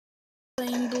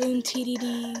Playing Bloont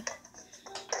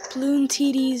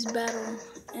Tds battle,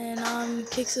 and I'm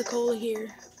Kixacola here.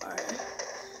 Alright.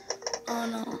 Oh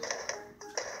no.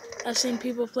 I've seen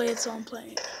people play it, so I'm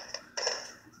playing it.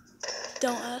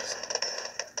 Don't ask.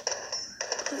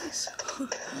 Please.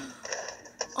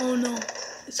 Oh no.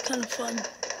 It's kind of fun.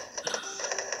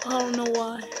 I don't know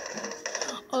why.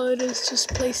 All it is just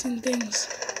placing things.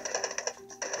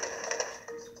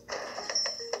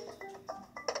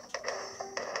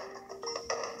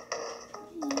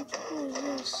 What the hell is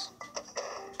this?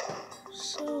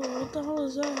 So, what the hell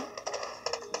is that?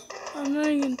 I'm not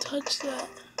even touch that.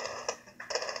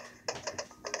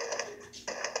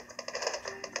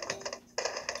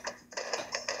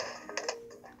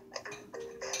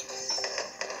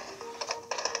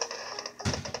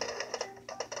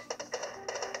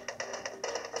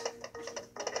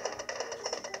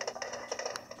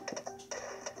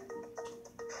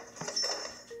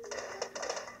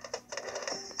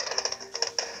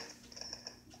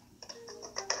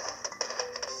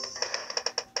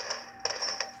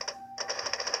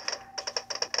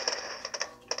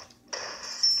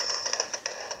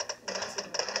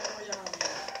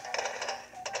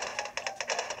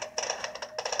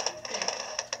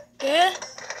 ¿Qué?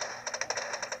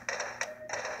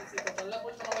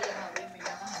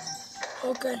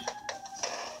 Okay.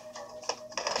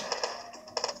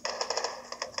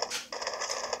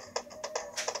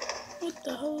 What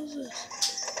the hell is this?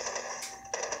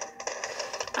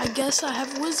 I guess I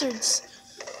have wizards.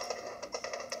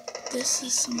 This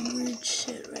is some weird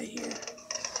shit right here.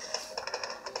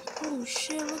 Oh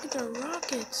shit, look at the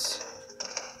rockets.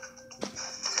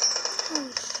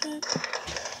 Oh shit.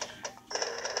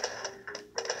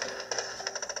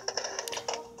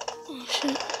 Oh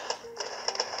shit.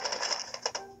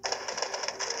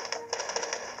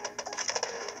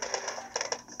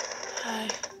 I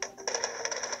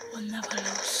will never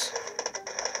lose.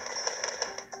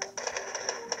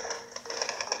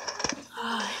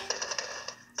 I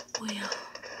will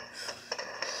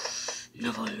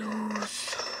never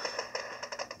lose.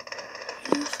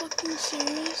 Are you fucking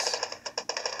serious?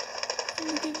 I'm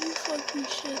gonna give you fucking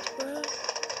shit, bro. Look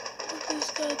at this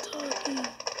guy talking.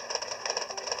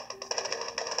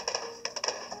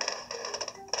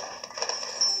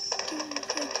 Give me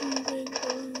fucking big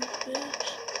balloons, bitch.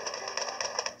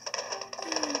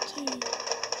 Give it to you.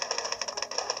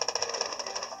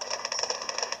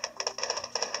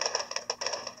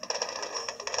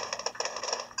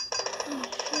 Oh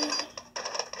shit.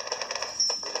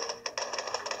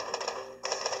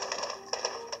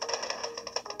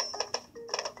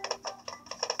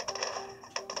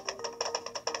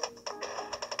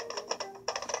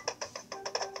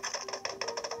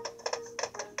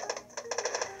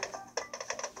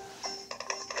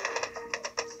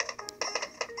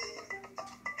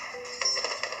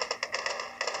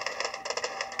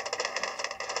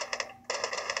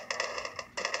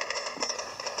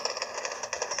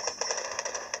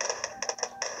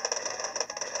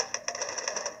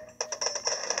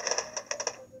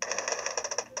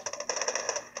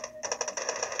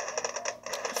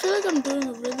 I feel like I'm doing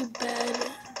a really bad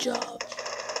job.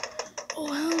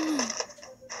 Oh hell no.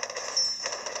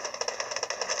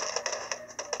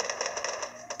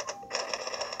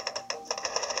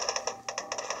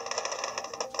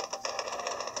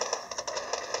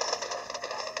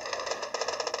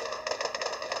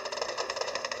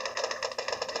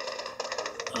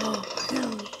 Oh hell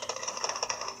yeah.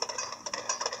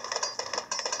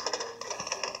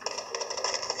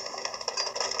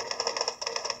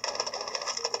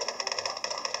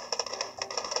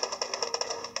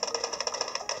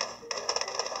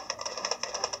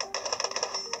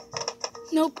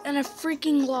 Nope, and I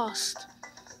freaking lost.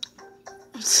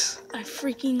 I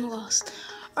freaking lost.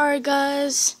 Alright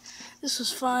guys, this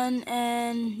was fun,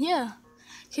 and yeah,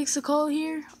 Kixacola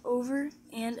here, over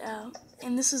and out.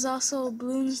 And this is also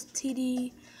Bloon's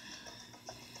TDS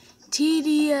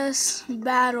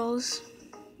battles.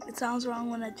 It sounds wrong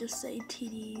when I just say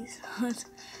TDs.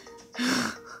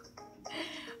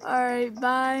 Alright,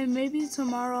 bye. Maybe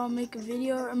tomorrow I'll make a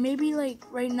video, or maybe like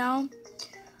right now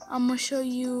I'm gonna show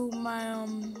you my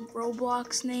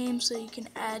Roblox name so you can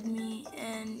add me,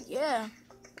 and yeah,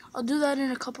 I'll do that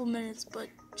in a couple minutes, but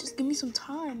just give me some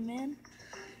time, man.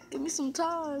 Give me some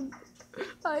time.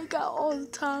 I ain't got all the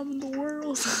time in the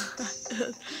world.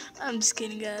 I'm just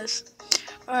kidding, guys.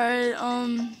 Alright,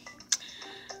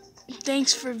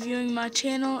 thanks for viewing my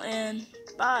channel, and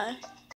bye.